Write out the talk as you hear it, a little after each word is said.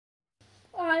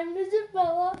I'm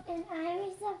Isabella. And I'm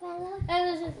Isabella. And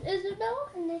this is Isabella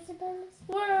And Isabella's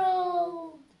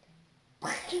World.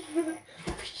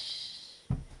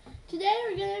 Today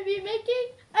we're going to be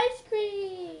making ice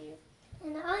cream.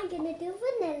 And I'm going to do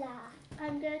vanilla.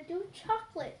 I'm going to do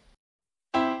chocolate.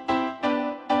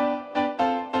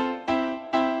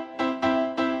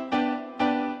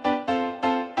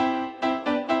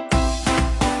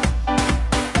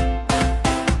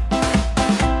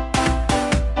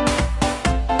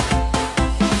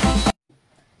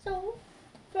 So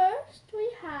first we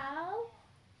have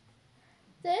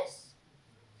this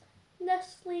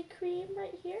Nestle cream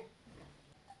right here.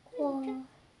 Whoa.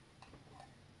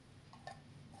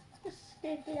 Just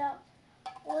scoop it out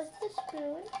with the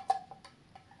spoon.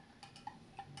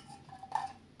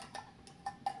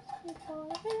 Scoop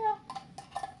all of it out.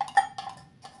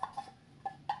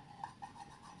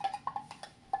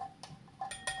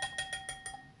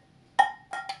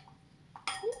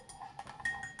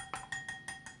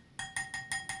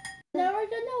 Now we're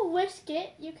gonna whisk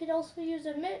it. You could also use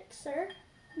a mixer.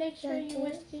 Make sure you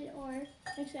whisk it or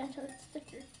mix it until it's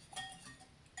thicker.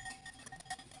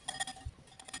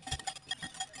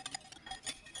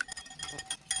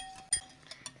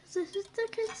 So this is the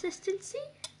consistency,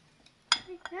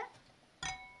 like that.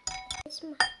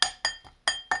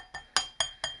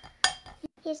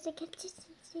 Here's the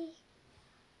consistency.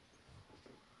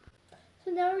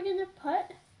 So now we're gonna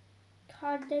put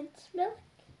condensed milk.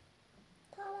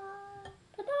 Ta-da!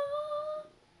 Ta-da!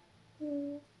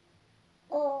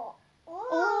 Oh.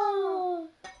 Oh,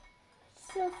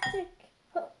 so thick.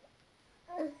 Oh.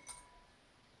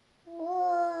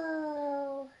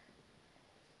 Whoa.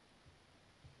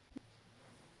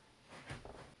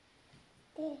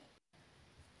 There.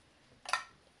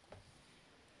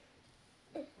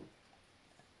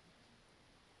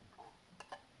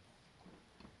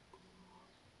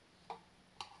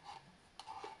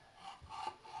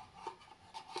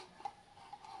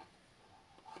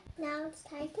 Now it's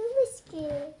time to whisk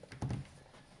it.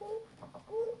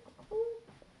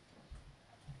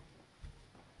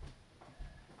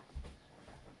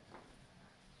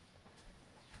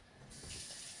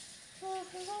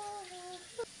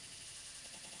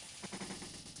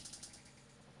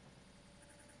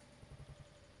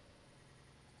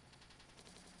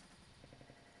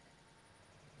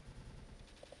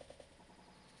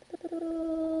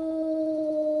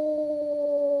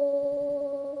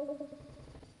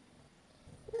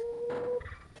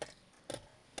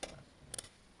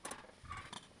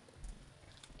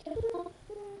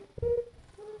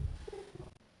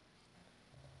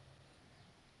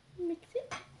 Mix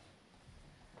it.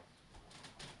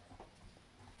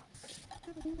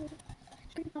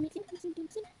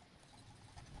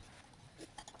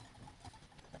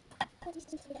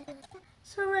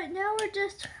 So right now we're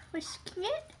just whisking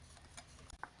it.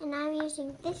 And I'm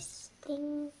using this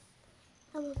thing.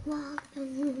 If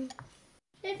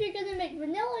you're going to make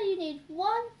vanilla, you need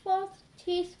 1/4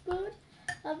 teaspoon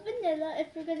of vanilla.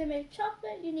 If you're going to make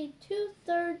chocolate, you need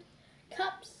 2/3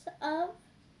 cups of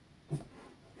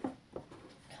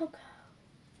cocoa.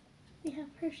 We have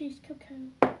Hershey's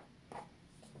cocoa.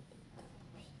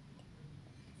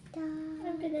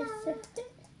 I'm going to sift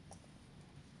it.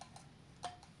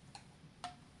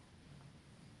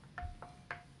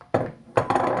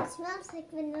 It smells like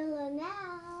vanilla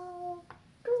now.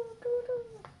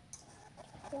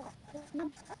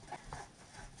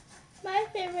 My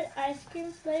favorite ice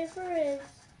cream flavor is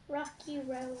Rocky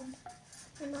Road.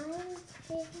 And my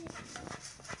favorite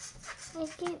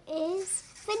ice cream is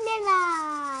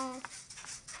vanilla.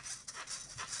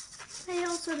 I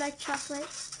also like chocolate.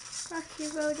 Rocky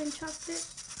Road and chocolate.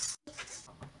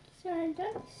 So I'm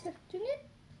done sifting it.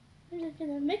 I'm just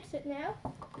going to mix it now.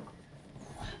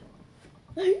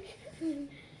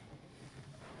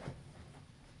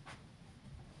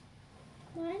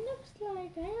 Mine looks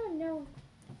like, I don't know,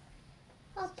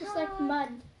 it's just like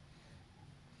mud.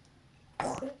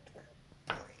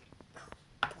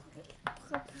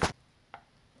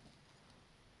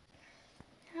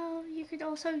 Now you could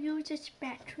also use a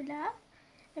spatula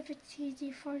if it's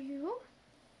easy for you.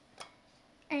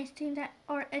 Anything that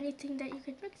you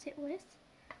could mix it with.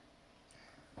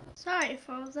 Sorry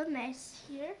for the mess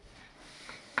here.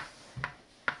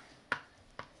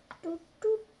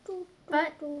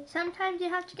 But sometimes you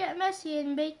have to get messy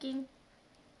in baking.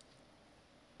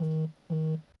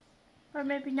 Or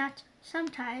maybe not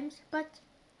sometimes, but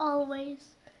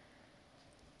always.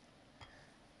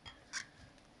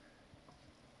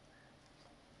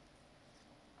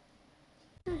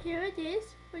 So here it is.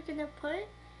 We're going to put it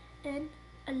in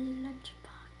a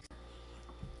lunchbox.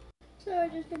 So we're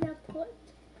just going to put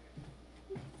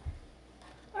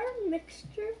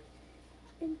mixture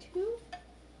into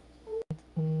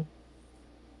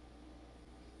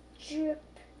drip.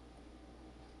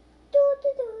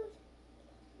 Do.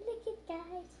 Look it,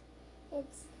 guys.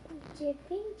 It's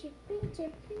dripping, dripping,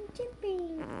 dripping,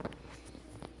 dripping.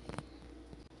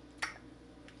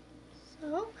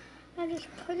 So I'm just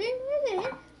putting it in.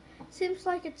 Seems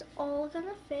like it's all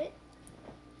gonna fit.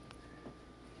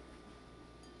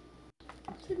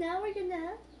 So now we're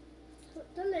gonna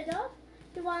put the lid on.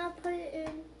 You wanna put it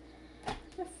in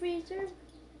the freezer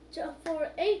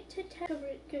for 8 to 10. Cover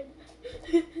it good.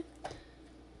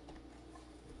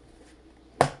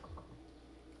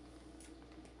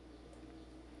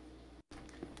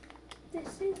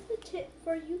 This is the tip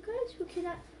for you guys who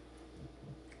cannot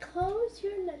close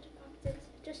your lunchboxes.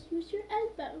 Just use your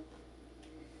elbow.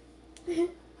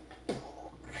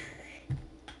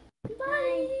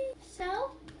 Bye.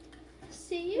 So,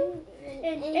 see you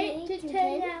in 8 to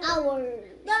 10 hours.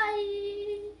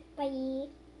 Bye. Bye.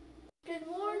 Good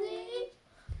morning.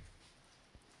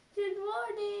 Good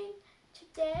morning.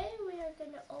 Today we are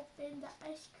going to open the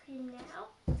ice cream now.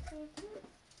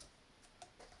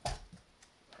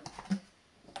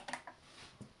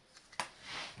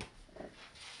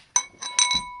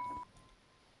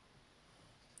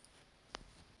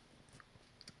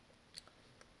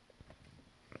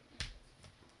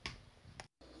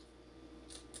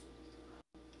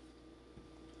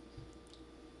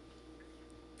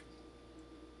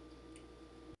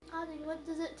 Audie, what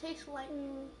does it taste like?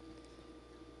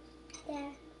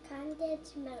 The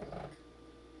condensed milk.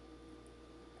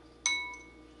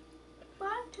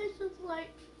 Mine tastes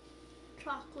like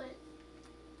chocolate.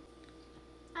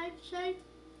 I'd say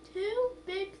 2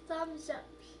 big thumbs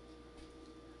ups.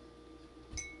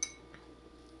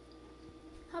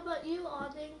 How about you,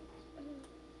 Audie?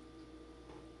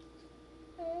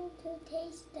 I want to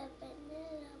taste the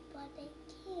vanilla, but I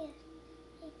can't.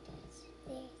 I taste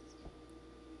this.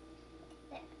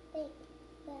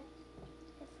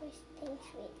 The first thing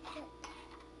sweet.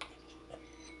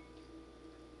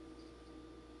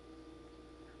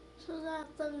 So that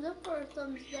thumbs up or a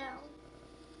thumbs down?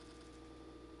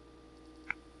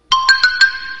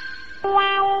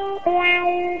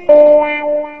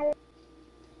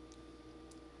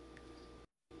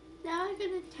 Now I'm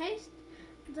gonna taste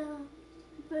the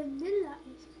vanilla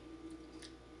ice cream.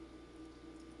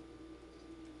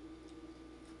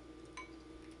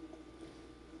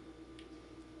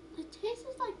 It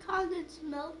tastes like condensed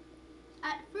milk.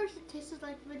 At first it tasted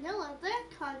like vanilla, then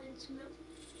condensed milk.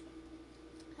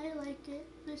 I like it.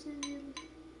 This is really...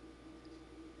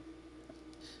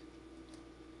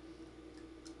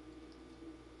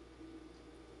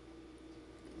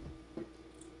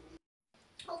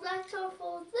 Well, that's all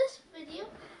for this video.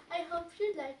 I hope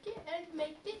you like it and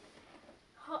make it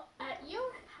at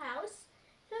your house.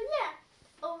 So yeah,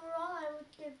 overall I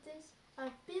would give this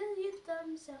a billion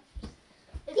thumbs up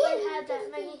if I had that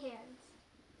many hands.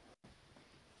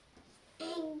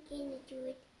 I'm gonna do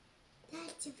it.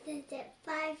 Lots of thumbs up.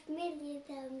 5 million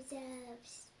thumbs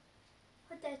ups.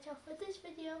 But that's all for this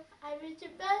video. I'm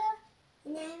Isabella.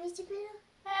 And I'm Isabella.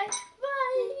 And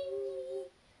bye!